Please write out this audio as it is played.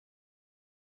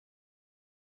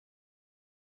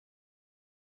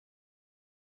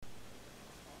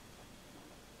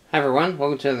Hi everyone,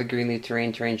 welcome to the Greenleaf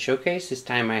Terrain Showcase. This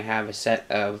time I have a set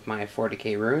of my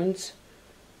 40k runes.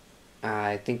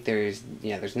 I think there's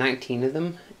 19 of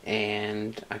them,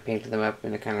 and I painted them up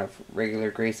in a kind of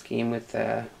regular gray scheme with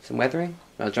some weathering.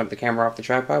 I'll jump the camera off the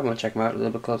tripod and we'll check them out a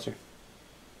little bit closer.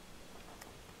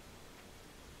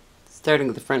 Starting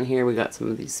at the front here, we got some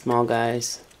of these small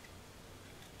guys,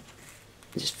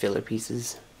 just filler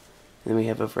pieces. And then we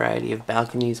have a variety of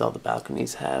balconies. All the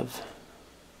balconies have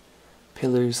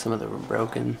pillars, some of them are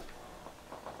broken.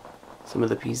 Some of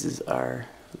the pieces are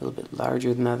a little bit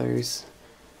larger than others.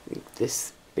 Like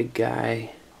this big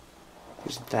guy,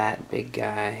 there's that big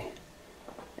guy,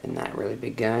 and that really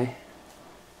big guy.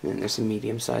 And then there's some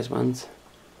medium-sized ones.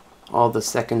 All the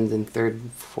second and third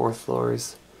and fourth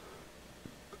floors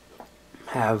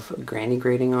have granny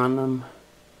grading on them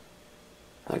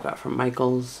I got from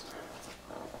Michael's.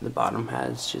 The bottom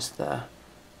has just the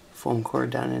foam core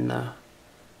done in the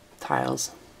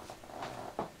tiles.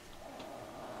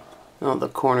 All the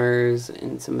corners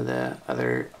and some of the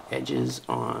other edges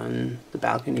on the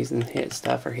balconies and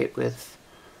stuff are hit with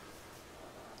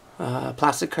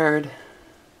plastic card.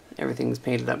 Everything's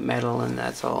painted up metal and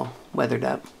that's all weathered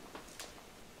up.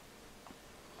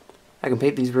 I can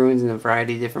paint these runes in a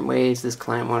variety of different ways. This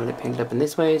client wanted it painted up in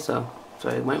this way, so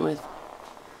I went with.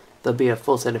 There'll be a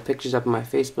full set of pictures up on my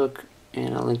Facebook,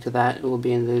 and a link to that will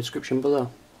be in the description below.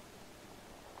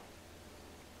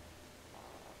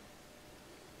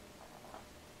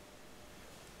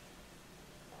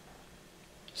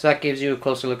 So that gives you a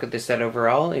closer look at this set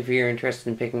overall. If you're interested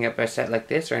in picking up a set like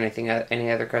this or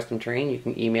any other custom terrain, you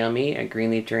can email me at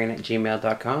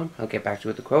greenleafterrain@gmail.com. I'll get back to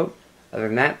you with a quote. Other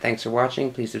than that, thanks for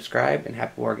watching. Please subscribe and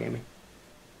happy wargaming.